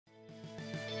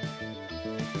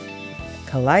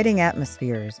Colliding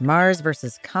Atmospheres, Mars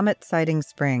vs. Comet Siding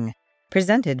Spring,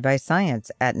 presented by Science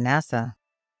at NASA.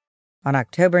 On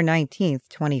October 19,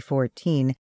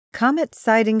 2014, Comet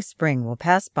Siding Spring will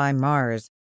pass by Mars,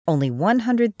 only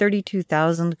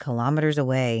 132,000 kilometers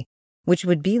away, which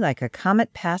would be like a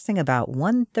comet passing about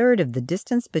one-third of the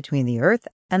distance between the Earth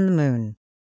and the Moon.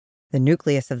 The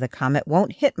nucleus of the comet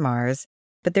won't hit Mars,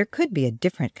 but there could be a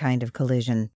different kind of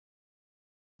collision.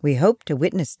 We hope to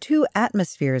witness two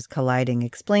atmospheres colliding,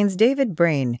 explains David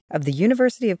Brain of the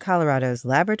University of Colorado's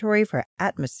Laboratory for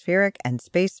Atmospheric and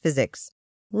Space Physics,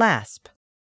 LASP.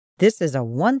 This is a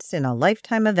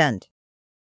once-in-a-lifetime event.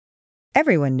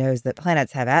 Everyone knows that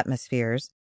planets have atmospheres.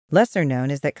 Lesser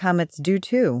known is that comets do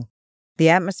too. The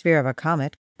atmosphere of a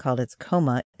comet, called its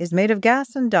coma, is made of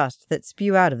gas and dust that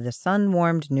spew out of the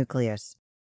sun-warmed nucleus.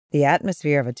 The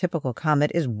atmosphere of a typical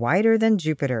comet is wider than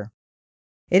Jupiter.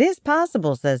 It is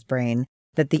possible, says Brain,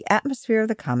 that the atmosphere of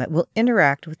the comet will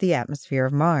interact with the atmosphere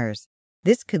of Mars.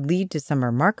 This could lead to some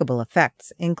remarkable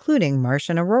effects, including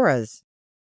Martian auroras.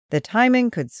 The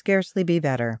timing could scarcely be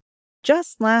better.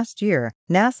 Just last year,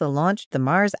 NASA launched the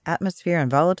Mars Atmosphere and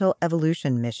Volatile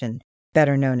Evolution mission,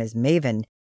 better known as MAVEN,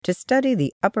 to study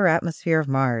the upper atmosphere of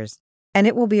Mars, and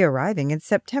it will be arriving in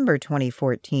September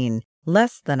 2014,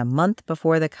 less than a month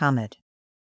before the comet.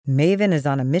 MAVEN is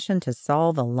on a mission to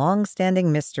solve a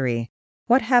long-standing mystery.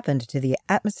 What happened to the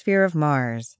atmosphere of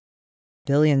Mars?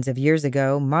 Billions of years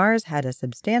ago, Mars had a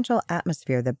substantial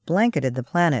atmosphere that blanketed the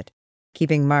planet,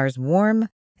 keeping Mars warm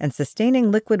and sustaining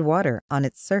liquid water on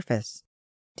its surface.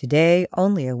 Today,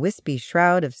 only a wispy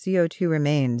shroud of CO2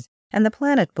 remains, and the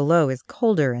planet below is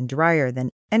colder and drier than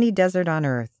any desert on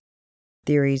Earth.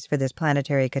 Theories for this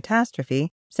planetary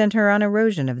catastrophe center on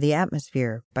erosion of the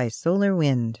atmosphere by solar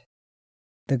wind.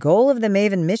 The goal of the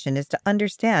MAVEN mission is to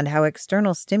understand how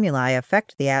external stimuli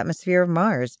affect the atmosphere of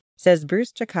Mars, says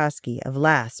Bruce Jakosky of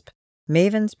LASP,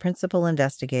 MAVEN's principal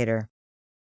investigator.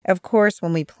 Of course,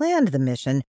 when we planned the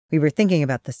mission, we were thinking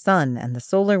about the sun and the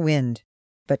solar wind.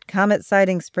 But Comet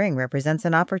Siding Spring represents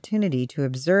an opportunity to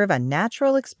observe a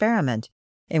natural experiment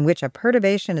in which a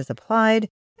perturbation is applied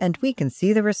and we can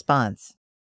see the response.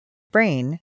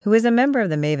 Brain, who is a member of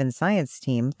the MAVEN science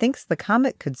team, thinks the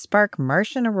comet could spark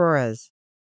Martian auroras.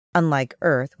 Unlike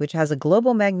Earth, which has a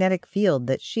global magnetic field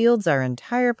that shields our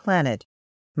entire planet,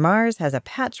 Mars has a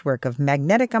patchwork of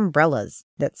magnetic umbrellas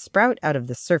that sprout out of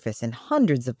the surface in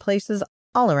hundreds of places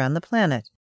all around the planet.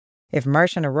 If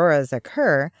Martian auroras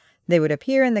occur, they would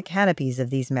appear in the canopies of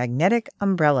these magnetic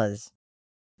umbrellas.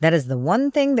 That is the one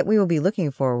thing that we will be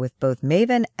looking for with both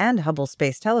MAVEN and Hubble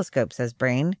Space Telescope, says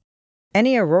Brain.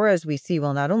 Any auroras we see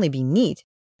will not only be neat,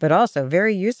 but also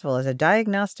very useful as a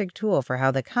diagnostic tool for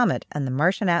how the comet and the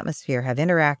Martian atmosphere have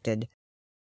interacted.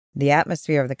 The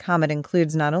atmosphere of the comet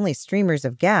includes not only streamers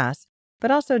of gas, but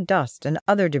also dust and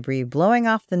other debris blowing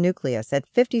off the nucleus at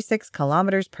 56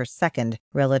 kilometers per second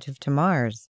relative to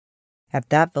Mars.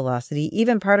 At that velocity,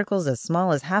 even particles as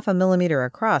small as 0.5 millimeter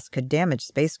across could damage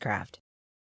spacecraft.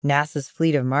 NASA's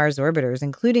fleet of Mars orbiters,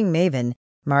 including MAVEN,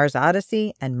 Mars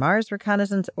Odyssey, and Mars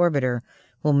Reconnaissance Orbiter,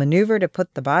 will maneuver to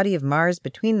put the body of Mars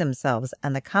between themselves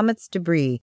and the comet's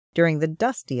debris during the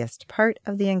dustiest part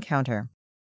of the encounter.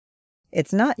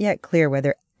 It's not yet clear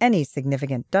whether any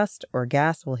significant dust or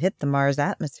gas will hit the Mars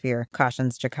atmosphere,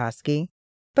 cautions Jakosky,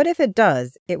 but if it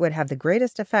does, it would have the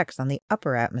greatest effects on the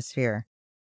upper atmosphere.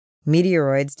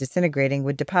 Meteoroids disintegrating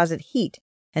would deposit heat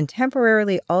and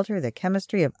temporarily alter the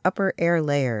chemistry of upper air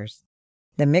layers.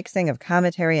 The mixing of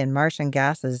cometary and Martian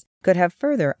gases could have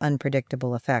further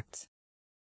unpredictable effects.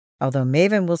 Although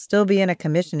MAVEN will still be in a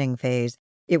commissioning phase,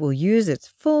 it will use its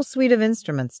full suite of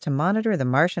instruments to monitor the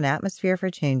Martian atmosphere for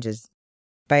changes.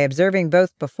 By observing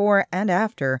both before and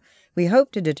after, we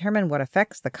hope to determine what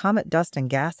effects the comet dust and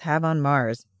gas have on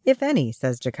Mars, if any,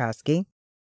 says Jakosky.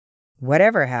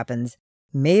 Whatever happens,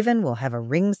 MAVEN will have a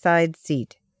ringside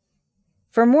seat.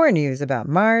 For more news about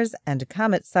Mars and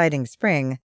Comet Siding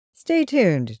Spring, stay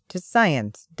tuned to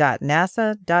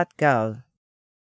science.nasa.gov.